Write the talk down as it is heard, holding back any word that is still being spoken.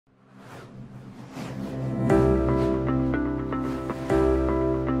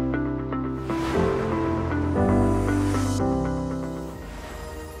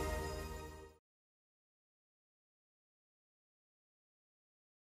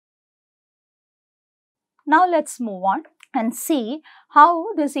Now let's move on and see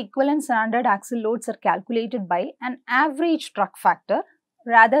how this equivalent standard axle loads are calculated by an average truck factor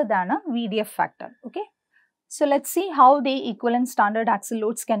rather than a VDF factor. Okay. So let's see how the equivalent standard axle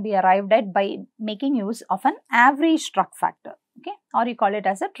loads can be arrived at by making use of an average truck factor. Okay, or you call it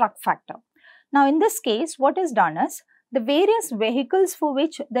as a truck factor. Now in this case, what is done is the various vehicles for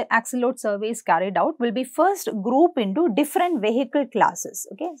which the axle load survey is carried out will be first grouped into different vehicle classes.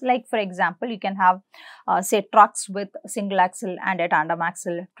 Okay, like for example, you can have say trucks with a single axle and a tandem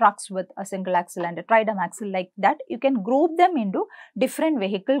axle, trucks with a single axle and a tridem axle, like that. You can group them into different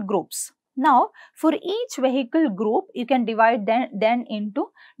vehicle groups. Now, for each vehicle group, you can divide then into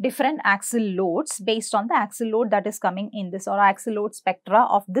different axle loads based on the axle load that is coming in this, or axle load spectra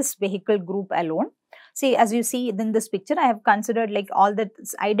of this vehicle group alone. See, as you see in this picture, I have considered like all the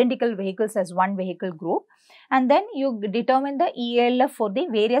identical vehicles as one vehicle group, and then you determine the EALF for the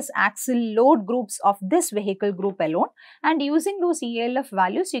various axle load groups of this vehicle group alone, and using those EALF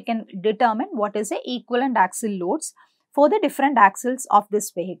values, you can determine what is the equivalent axle loads for the different axles of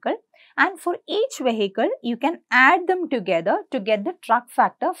this vehicle. And for each vehicle, you can add them together to get the truck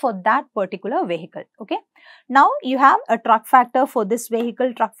factor for that particular vehicle. Okay. Now, you have a truck factor for this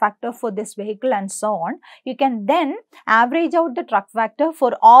vehicle, truck factor for this vehicle, and so on. You can then average out the truck factor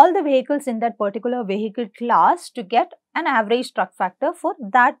for all the vehicles in that particular vehicle class to get an average truck factor for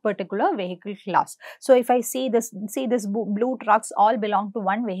that particular vehicle class. So, if I see this blue trucks all belong to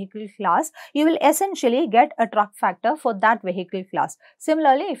one vehicle class, you will essentially get a truck factor for that vehicle class.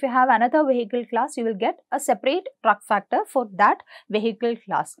 Similarly, if you have another vehicle class, you will get a separate truck factor for that vehicle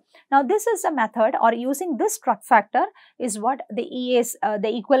class. Now, this is a method, or using this truck factor is what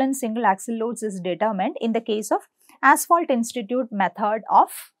the equivalent single axle loads is determined in the case of Asphalt Institute method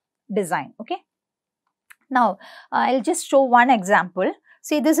of design. Okay. Now, I'll just show one example.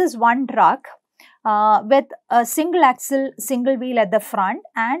 See, this is one truck with a single axle single wheel at the front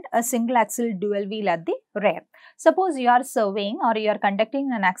and a single axle dual wheel at the rear. Suppose you are surveying, or you are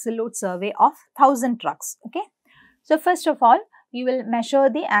conducting an axle load survey of 1000 trucks. Okay. So, first of all, you will measure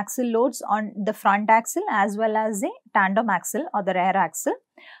the axle loads on the front axle as well as the tandem axle or the rear axle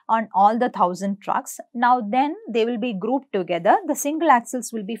on all the 1000 trucks. Now, then they will be grouped together. The single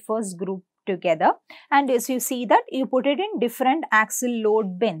axles will be first grouped together, and as you see that you put it in different axle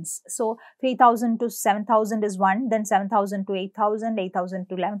load bins. So, 3000 to 7000 is one, then 7000 to 8000, 8000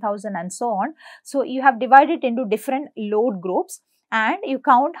 to 11,000, and so on. So, you have divided into different load groups, and you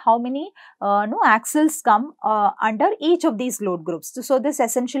count how many axles come under each of these load groups. So, this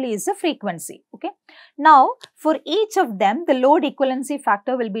essentially is the frequency. Okay. Now, for each of them, the load equivalency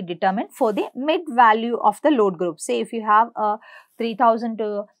factor will be determined for the mid value of the load group. Say, if you have 3000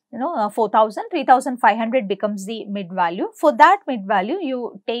 to 4000, 3500 becomes the mid value. For that mid value,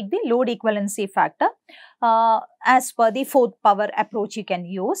 you take the load equivalency factor as per the fourth power approach you can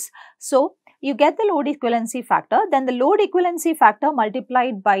use. So, you get the load equivalency factor, then the load equivalency factor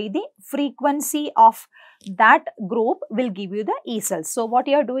multiplied by the frequency of that group will give you the ESAL. So, what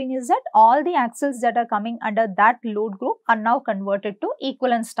you are doing is that all the axles that are coming under that load group are now converted to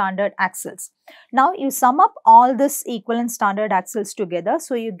equivalent standard axles. Now, you sum up all this equivalent standard axles together.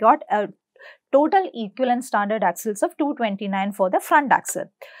 So, you got a total equivalent standard axles of 229 for the front axle.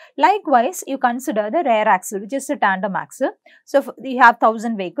 Likewise, you consider the rear axle, which is the tandem axle. So, you have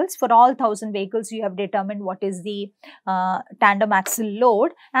 1000 vehicles. For all 1000 vehicles, you have determined what is the tandem axle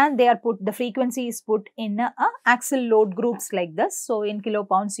load, and they are the frequency is put in axle load groups like this. So, in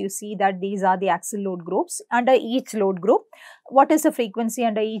kilopounds, you see that these are the axle load groups. Under each load group, what is the frequency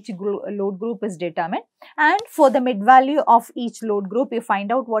under each load group is determined, and for the mid value of each load group, you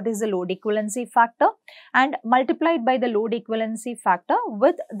find out what is the load equivalency factor, and multiplied by the load equivalency factor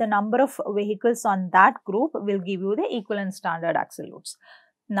with the number of vehicles on that group will give you the equivalent standard axle loads.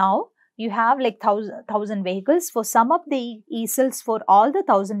 Now, you have like 1000 vehicles. For sum up the ESALs for all the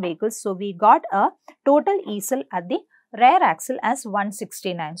 1000 vehicles, so we got a total ESAL at the rear axle as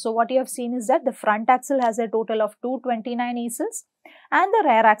 169. So, what you have seen is that the front axle has a total of 229 ESALs, and the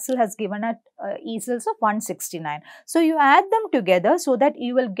rear axle has given a ESALs of 169. So, you add them together so that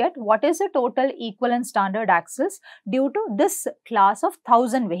you will get what is the total equivalent standard axles due to this class of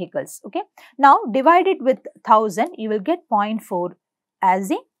 1000 vehicles. Okay. Now, divide it with 1000, you will get 0.4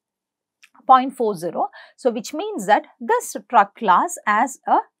 as a 0.40. So, which means that this truck class has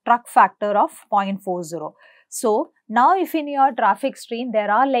a truck factor of 0.40. So, now if in your traffic stream there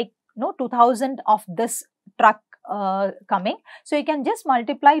are like 2000 of this truck coming, so you can just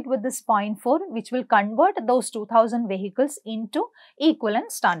multiply it with this 0.4, which will convert those 2000 vehicles into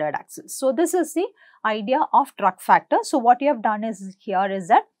equivalent standard axles. So, this is the idea of truck factor. So, what you have done is here is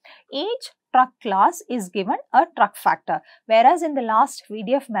that each truck class is given a truck factor. Whereas in the last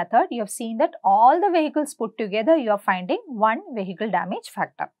VDF method, you have seen that all the vehicles put together, you are finding one vehicle damage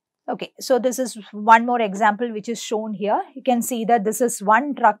factor. Okay, so this is one more example which is shown here. You can see that this is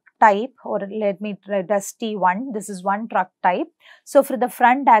one truck type, or let me try as T1. This is one truck type. So for the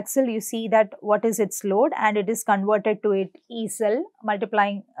front axle, you see that what is its load, and it is converted to it ESAL,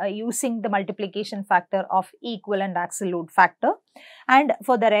 multiplying using the multiplication factor of equivalent axle load factor. And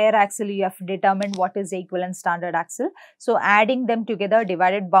for the rear axle, you have determined what is the equivalent standard axle. So adding them together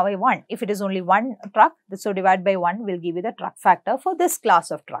divided by 1. If it is only one truck, so divide by 1 will give you the truck factor for this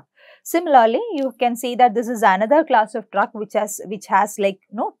class of truck. Similarly, you can see that this is another class of truck which has like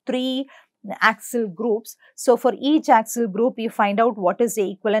 3 axle groups. So for each axle group, you find out what is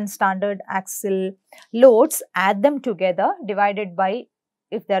the equivalent standard axle loads, add them together, divided by,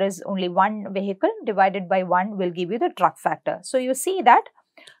 if there is only one vehicle, divided by 1 will give you the truck factor. So you see that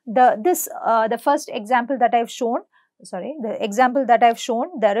the first example that I have shown,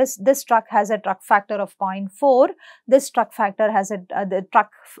 there is this truck has a truck factor of 0.4. This truck factor has the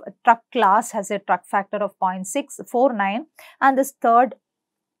truck class has a truck factor of 0.649, and this third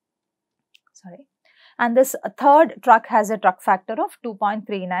truck has a truck factor of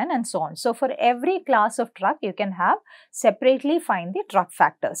 2.39, and so on. So for every class of truck, you can have separately find the truck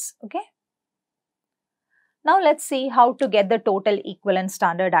factors. Okay. Now let's see how to get the total equivalent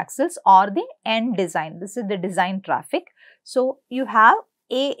standard axles or the end design. This is the design traffic. So you have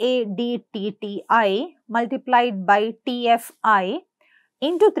AADTTI multiplied by TFI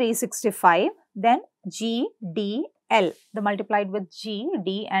into 365, then GDL. The multiplied with G,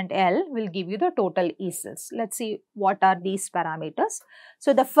 D and L will give you the total ESALs. Let's see what are these parameters.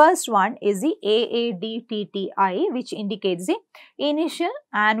 So the first one is the AADTTI, which indicates the initial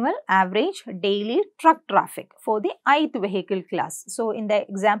annual average daily truck traffic for the ith vehicle class. So in the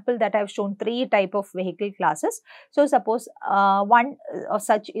example that I have shown 3 type of vehicle classes. So suppose one of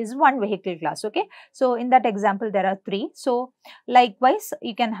such is one vehicle class. Okay. So in that example there are 3. So likewise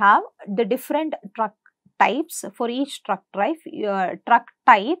you can have the different truck types. For each truck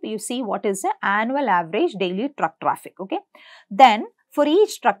type, you see what is the annual average daily truck traffic. Okay. Then for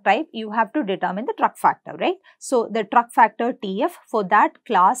each truck type, you have to determine the truck factor, right? So the truck factor TF for that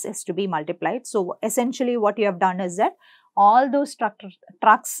class is to be multiplied. So essentially what you have done is that all those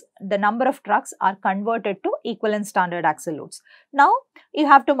trucks, the number of trucks are converted to equivalent standard axle loads. Now you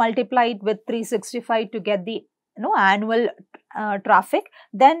have to multiply it with 365 to get the annual traffic.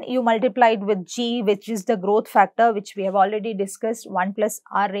 Then you multiply it with G, which is the growth factor, which we have already discussed, 1 plus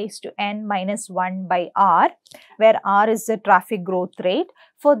R raised to N minus 1 by R, where R is the traffic growth rate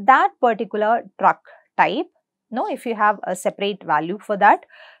for that particular truck type. If you have a separate value for that,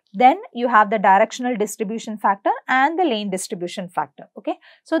 then you have the directional distribution factor and the lane distribution factor. Okay.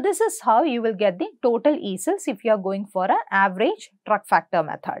 So this is how you will get the total ESALs if you are going for an average truck factor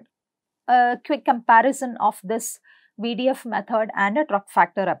method. A quick comparison of this VDF method and a truck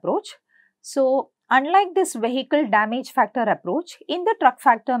factor approach. So unlike this vehicle damage factor approach, in the truck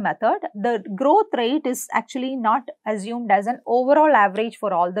factor method, the growth rate is actually not assumed as an overall average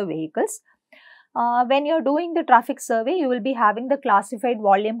for all the vehicles. When you are doing the traffic survey, you will be having the classified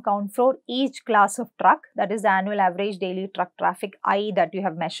volume count for each class of truck, that is the annual average daily truck traffic I that you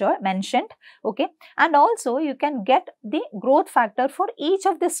have mentioned. Okay. And also you can get the growth factor for each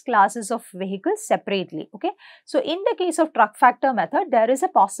of these classes of vehicles separately. Okay. So in the case of truck factor method, there is a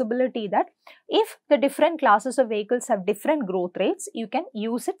possibility that if the different classes of vehicles have different growth rates, you can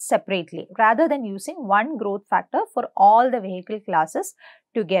use it separately rather than using one growth factor for all the vehicle classes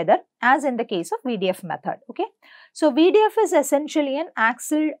together, as in the case of VDF method. Okay. So VDF is essentially an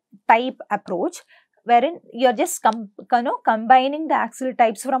axle type approach wherein you are just combining the axle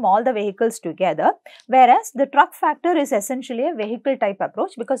types from all the vehicles together, whereas the truck factor is essentially a vehicle type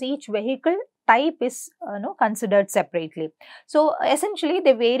approach because each vehicle type is considered separately. So essentially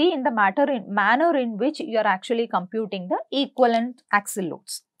they vary in the manner in which you are actually computing the equivalent axle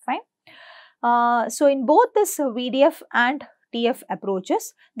loads. Fine. So in both this VDF and TF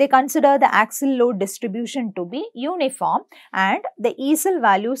approaches, they consider the axle load distribution to be uniform and the ESAL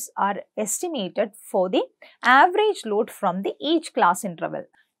values are estimated for the average load from the each class interval.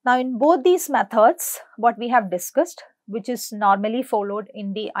 Now in both these methods, what we have discussed, which is normally followed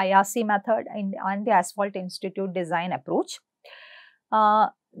in the IRC method and the Asphalt Institute design approach,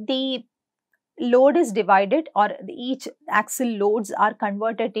 the load is divided, or each axle loads are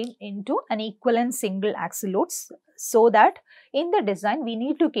converted into an equivalent single axle loads, so that in the design we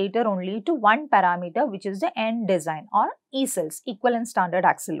need to cater only to one parameter, which is the end design or ESALs, equivalent standard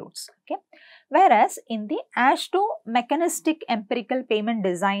axle loads. Okay. Whereas in the AASHTO Mechanistic Empirical Payment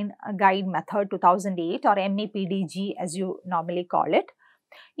Design Guide Method 2008, or MEPDG as you normally call it,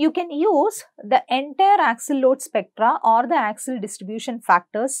 you can use the entire axial load spectra or the axial distribution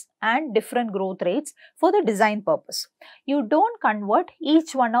factors and different growth rates for the design purpose. You don't convert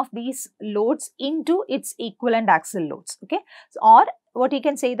each one of these loads into its equivalent axial loads, okay? So, or what you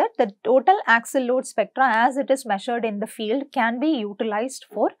can say that the total axial load spectra as it is measured in the field can be utilized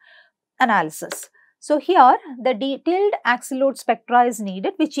for analysis. So, here the detailed axial load spectra is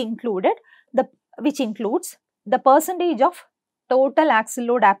needed, which includes the percentage of total axial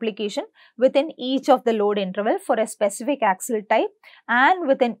load application within each of the load interval for a specific axial type and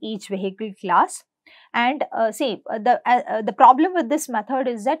within each vehicle class. And the problem with this method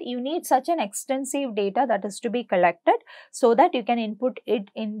is that you need such an extensive data that is to be collected so that you can input it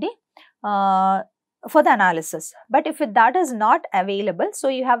in the for the analysis. But if that is not available, so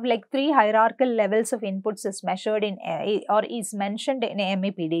you have like 3 hierarchical levels of inputs is measured in or is mentioned in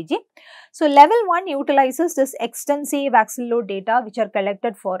MEPDG. So level 1 utilizes this extensive axial load data which are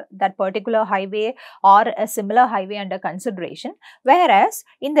collected for that particular highway or a similar highway under consideration, whereas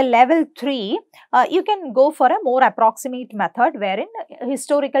in the level 3 you can go for a more approximate method wherein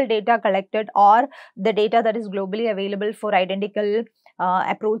historical data collected or the data that is globally available for identical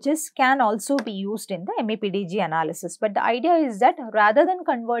approaches can also be used in the MEPDG analysis. But the idea is that rather than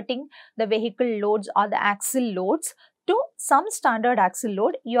converting the vehicle loads or the axle loads to some standard axle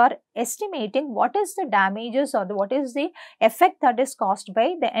load, you are estimating what is the damages or what is the effect that is caused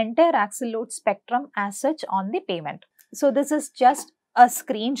by the entire axle load spectrum as such on the payment. So this is just a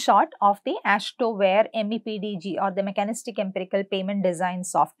screenshot of the AASHTOware MEPDG or the Mechanistic Empirical Payment Design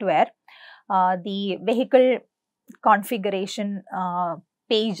software, the vehicle configuration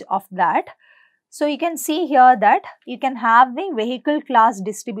page of that. So you can see here that you can have the vehicle class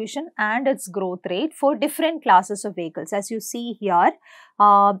distribution and its growth rate for different classes of vehicles. As you see here,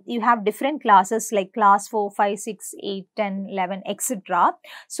 you have different classes like class 4, 5, 6, 8, 10, 11, etc.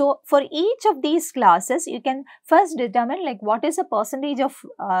 So for each of these classes, you can first determine like what is the percentage of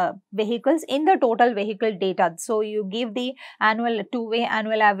vehicles in the total vehicle data. So you give the annual two-way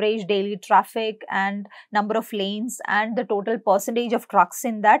annual average daily traffic and number of lanes and the total percentage of trucks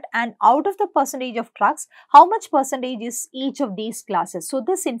in that, and out of the percentage of trucks, how much percentage is each of these classes. So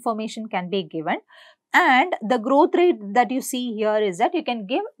this information can be given. And the growth rate that you see here is that you can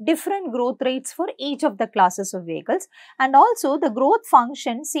give different growth rates for each of the classes of vehicles. And also the growth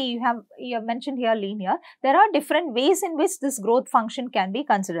function, see you have mentioned here linear, there are different ways in which this growth function can be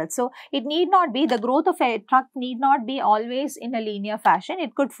considered. So it need not be, the growth of a truck need not be always in a linear fashion.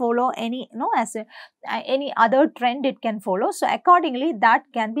 It could follow any, any other trend it can follow. So accordingly that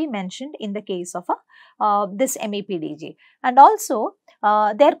can be mentioned in the case of this MEPDG. And also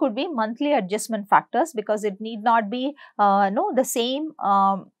there could be monthly adjustment factors because it need not be the same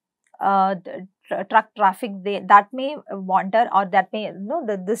truck traffic that may wander, or that may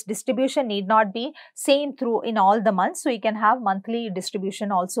this distribution need not be same through in all the months. So you can have monthly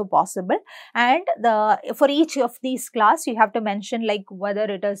distribution also possible. And for each of these class you have to mention like whether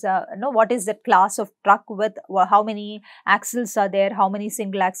it is what is the class of truck with how many axles are there, how many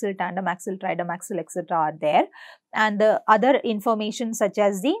single axle, tandem axle, tridem axle, etc. are there, and the other information such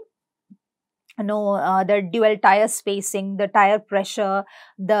as the the dual tire spacing, the tire pressure,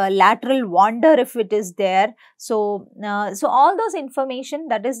 the lateral wander if it is there. So, so all those information,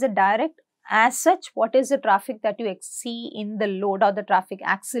 that is the direct as such what is the traffic that you see in the load or the traffic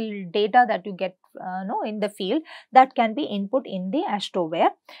axle data that you get in the field, that can be input in the AASHTOware.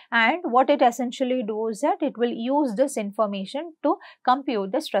 And what it essentially does is that it will use this information to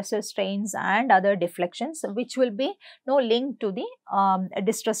compute the stresses, strains and other deflections, which will be linked to the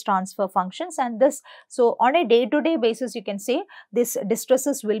distress transfer functions. And this, so on a day-to-day basis you can say this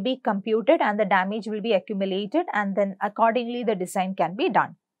distresses will be computed and the damage will be accumulated, and then accordingly the design can be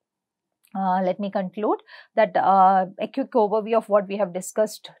done. Let me conclude that a quick overview of what we have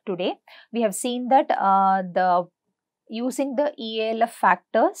discussed today. We have seen that using the EALF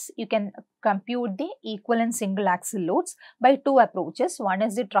factors, you can compute the equivalent single axle loads by two approaches. One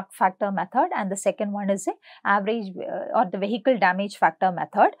is the truck factor method and the second one is the average or the vehicle damage factor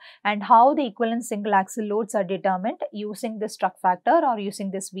method. And how the equivalent single axle loads are determined using this truck factor or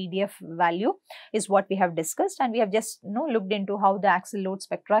using this VDF value is what we have discussed. And we have just looked into how the axle load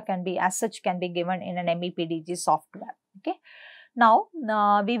spectra can be as such can be given in an MEPDG software. Okay. Now,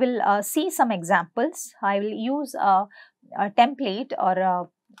 we will see some examples. I will use a template or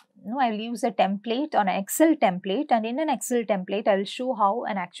I will use a template on an Excel template, and in an Excel template I will show how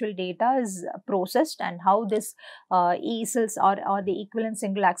an actual data is processed and how this ESALs or the equivalent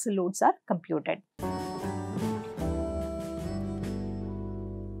single axle loads are computed.